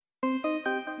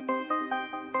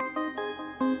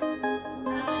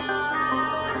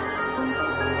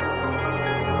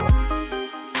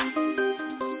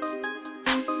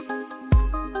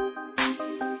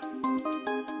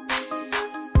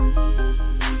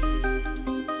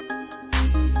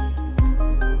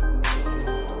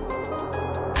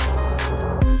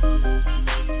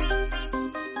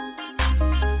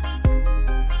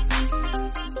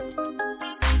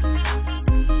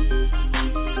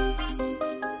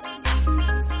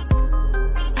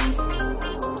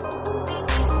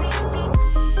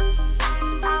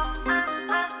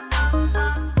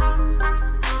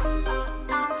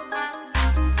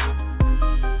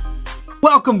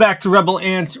Welcome back to Rebel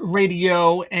Ants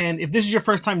Radio, and if this is your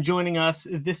first time joining us,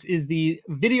 this is the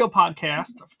video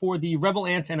podcast for the Rebel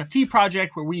Ants NFT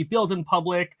project, where we build in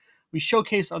public, we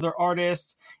showcase other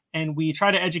artists, and we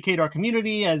try to educate our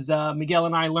community as Miguel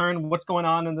and I learn what's going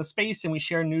on in the space, and we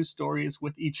share news stories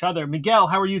with each other. Miguel,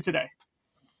 how are you today?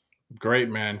 Great,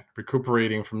 man.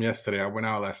 Recuperating from yesterday. I went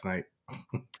out last night.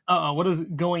 What does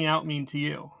going out mean to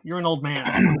you? You're an old man.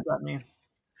 What does that mean?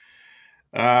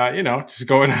 Just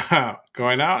going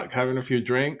out, having a few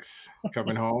drinks,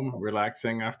 coming home,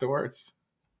 relaxing afterwards.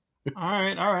 All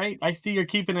right. I see you're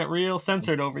keeping it real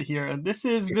censored over here. This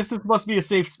is supposed to be a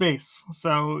safe space.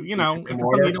 So, if it's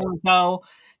something you don't want to tell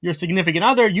your significant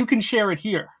other, you can share it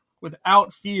here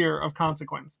without fear of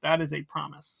consequence. That is a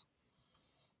promise.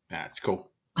 That's cool.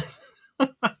 All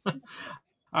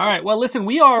right. Well, listen,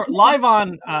 we are live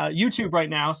on YouTube right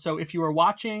now. So if you are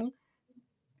watching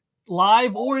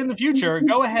live or in the future,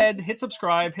 go ahead, hit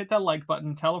subscribe, hit that like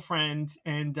button, tell a friend,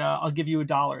 and I'll give you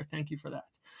 $1. Thank you for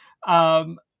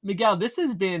that. Miguel, this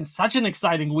has been such an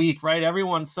exciting week, right?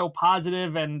 Everyone's so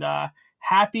positive and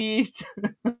happy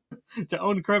to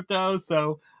own crypto.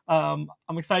 So I'm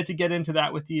excited to get into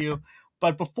that with you.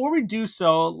 But before we do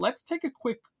so, let's take a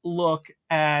quick look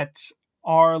at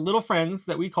our little friends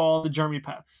that we call the Jeremy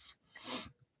Pets.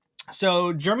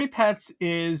 So Jeremy Pets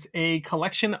is a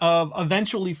collection of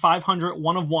eventually 500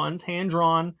 one-of-ones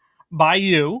hand-drawn by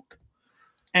you.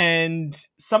 And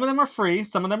some of them are free,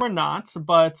 some of them are not,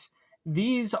 but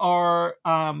these are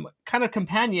kind of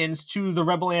companions to the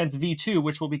Rebel Ants V2,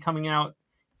 which will be coming out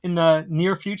in the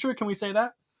near future. Can we say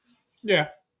that? Yeah.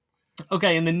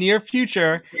 Okay, in the near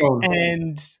future.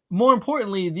 And more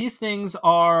importantly, these things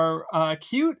are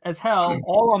cute as hell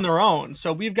all on their own.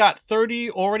 So we've got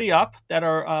 30 already up that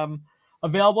are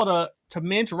available to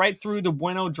mint right through the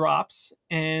Bueno drops.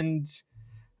 And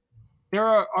there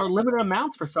are limited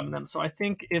amounts for some of them. So I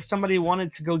think if somebody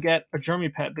wanted to go get a Jeremy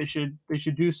Pet, they should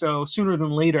do so sooner than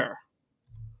later.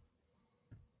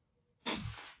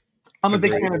 I'm a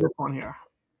big fan of this one here.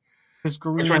 This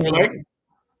green Which one you like?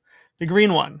 The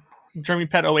green one. Jeremy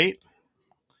Pet 08.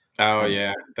 Oh,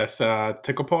 yeah. That's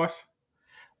Tickle Paws?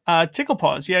 Tickle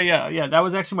Paws. Yeah. That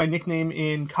was actually my nickname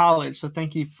in college. So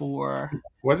thank you for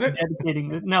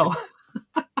dedicating it. No.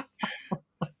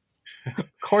 Of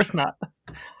course not.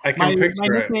 I can picture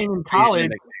my nickname in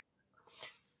college.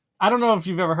 I don't know if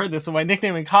you've ever heard this, but my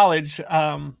nickname in college,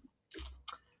 I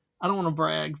don't want to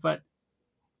brag, but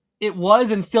it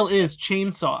was and still is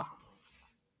Chainsaw.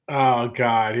 Oh,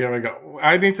 God. Here we go.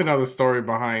 I need to know the story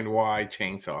behind why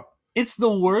Chainsaw. It's the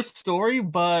worst story,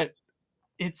 but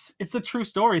it's a true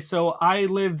story. So I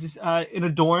lived in a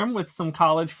dorm with some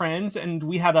college friends, and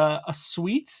we had a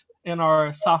suite in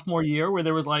our sophomore year where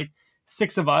there was like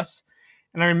 6 of us.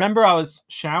 And I remember I was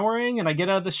showering, and I get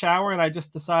out of the shower, and I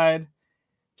just decide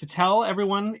to tell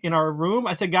everyone in our room.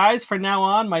 I said, guys, from now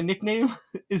on, my nickname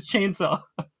is Chainsaw.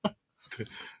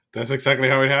 That's exactly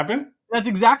how it happened? That's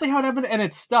exactly how it happened, and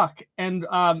it stuck. And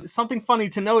something funny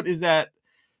to note is that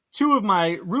 2 of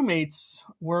my roommates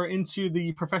were into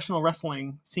the professional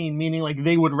wrestling scene, meaning like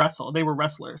they would wrestle. They were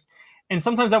wrestlers. And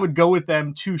sometimes I would go with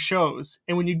them to shows.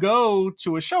 And when you go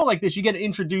to a show like this, you get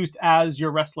introduced as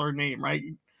your wrestler name, right?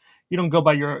 You don't go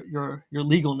by your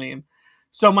legal name.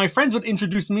 So my friends would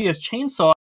introduce me as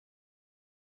Chainsaw.